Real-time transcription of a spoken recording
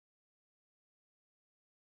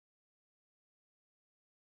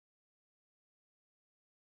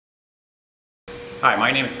Hi,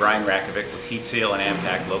 my name is Brian Rakovic with Heat Seal and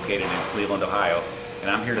IMPAK located in Cleveland, Ohio,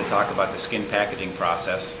 and I'm here to talk about the skin packaging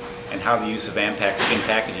process and how the use of IMPAK skin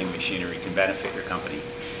packaging machinery can benefit your company.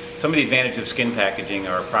 Some of the advantages of skin packaging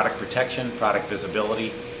are product protection, product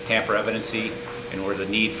visibility, tamper evidency, and where the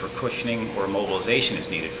need for cushioning or mobilization is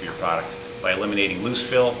needed for your product by eliminating loose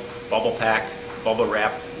fill, bubble pack, bubble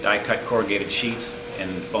wrap, die-cut corrugated sheets,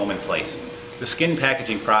 and foam in place. The skin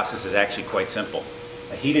packaging process is actually quite simple.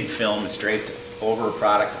 A heated film is draped over a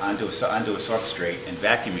product onto a substrate, and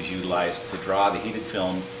vacuum is utilized to draw the heated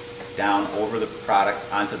film down over the product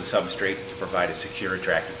onto the substrate to provide a secure,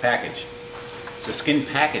 attractive package. The skin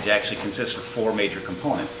package actually consists of four major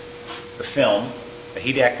components. The film, a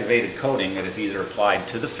heat-activated coating that is either applied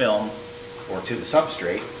to the film or to the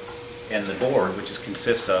substrate, and the board, which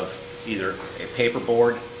consists of either a paper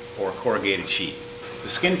board or a corrugated sheet. The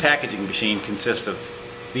skin packaging machine consists of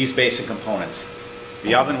these basic components.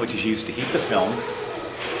 The oven, which is used to heat the film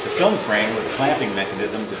frame with a clamping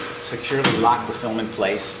mechanism to securely lock the film in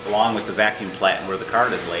place, along with the vacuum platen where the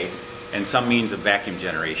card is laid, and some means of vacuum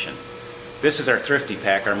generation. This is our Thrifty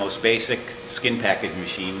pack, our most basic skin package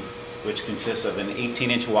machine, which consists of an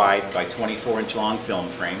 18-inch wide by 24-inch long film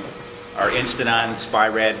frame, our instant-on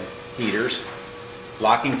Spirad heaters,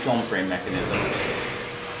 locking film frame mechanism,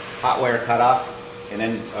 hot wire cutoff, and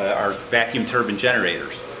then our vacuum turbine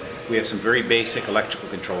generators. We have some very basic electrical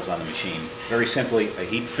controls on the machine. Very simply, a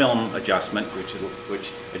heat film adjustment,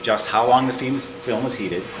 which adjusts how long the film is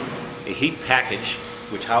heated, a heat package,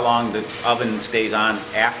 which how long the oven stays on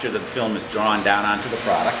after the film is drawn down onto the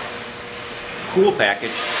product, cool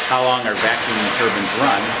package, how long our vacuum turbines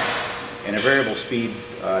run, and a variable speed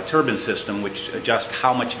turbine system, which adjusts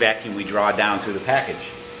how much vacuum we draw down through the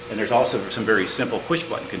package. And there's also some very simple push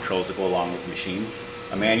button controls that go along with the machine.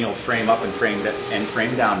 A manual frame up and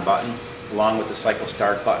frame down button, along with the cycle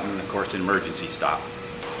start button, and of course an emergency stop.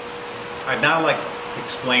 I'd now like to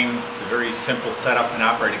explain the very simple setup and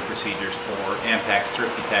operating procedures for IMPAK's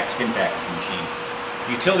Thrifty Pack skin packaging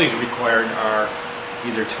machine. Utilities required are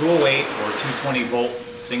either 208 or 220 volt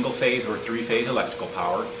single phase or three-phase electrical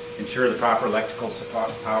power. Ensure the proper electrical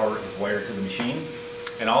power is wired to the machine,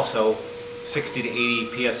 and also 60 to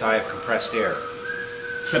 80 psi of compressed air.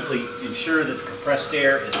 Simply ensure that the compressed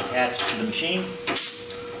air is attached to the machine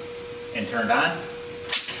and turned on,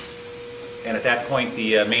 and at that point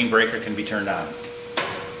the main breaker can be turned on.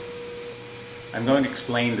 I'm going to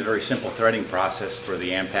explain the very simple threading process for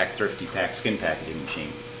the IMPAK Thrifty Pack skin packaging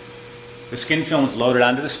machine. The skin film is loaded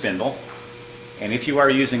onto the spindle, and if you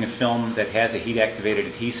are using a film that has a heat-activated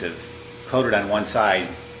adhesive coated on one side,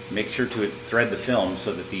 make sure to thread the film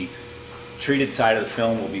so that the treated side of the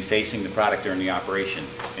film will be facing the product during the operation.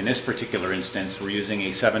 In this particular instance, we're using a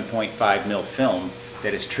 7.5 mil film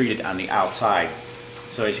that is treated on the outside.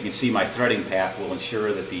 So as you can see, my threading path will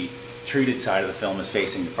ensure that the treated side of the film is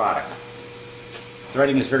facing the product.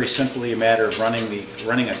 Threading is very simply a matter of running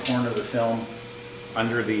a corner of the film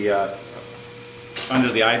under the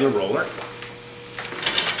idler roller,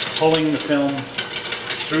 pulling the film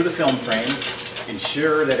through the film frame,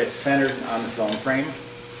 ensure that it's centered on the film frame.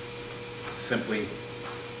 Simply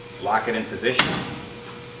lock it in position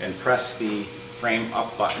and press the frame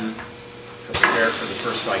up button to prepare for the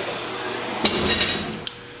first cycle.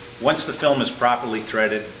 Once the film is properly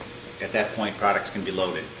threaded, at that point products can be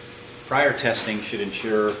loaded. Prior testing should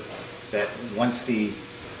ensure that once the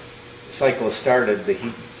cycle is started, the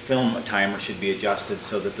heat film timer should be adjusted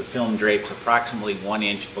so that the film drapes approximately 1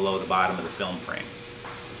 inch below the bottom of the film frame.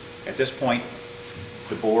 At this point,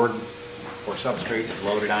 the board or substrate is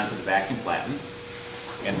loaded onto the vacuum platen,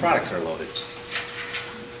 and products are loaded.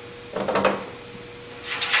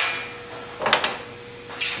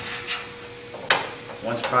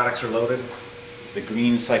 Once products are loaded, the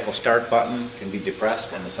green cycle start button can be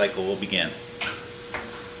depressed and the cycle will begin.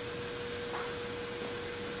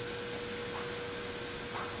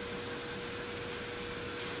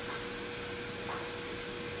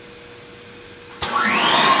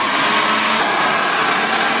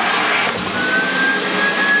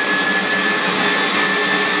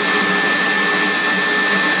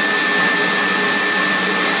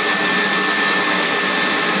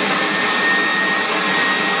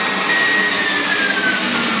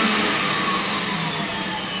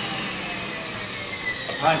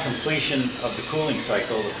 Upon completion of the cooling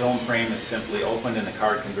cycle, the film frame is simply opened and the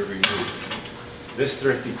card can be removed. This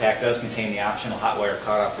Thrifty pack does contain the optional hot wire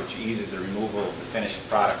cutoff, which eases the removal of the finished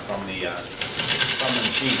product from the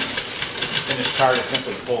machine. The finished card is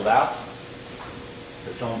simply pulled out.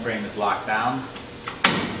 The film frame is locked down.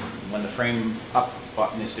 When the frame up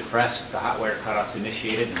button is depressed, the hot wire cutoff is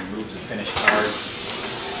initiated and removes the finished card,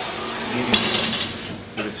 leaving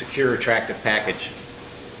with a secure, attractive package.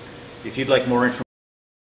 If you'd like more information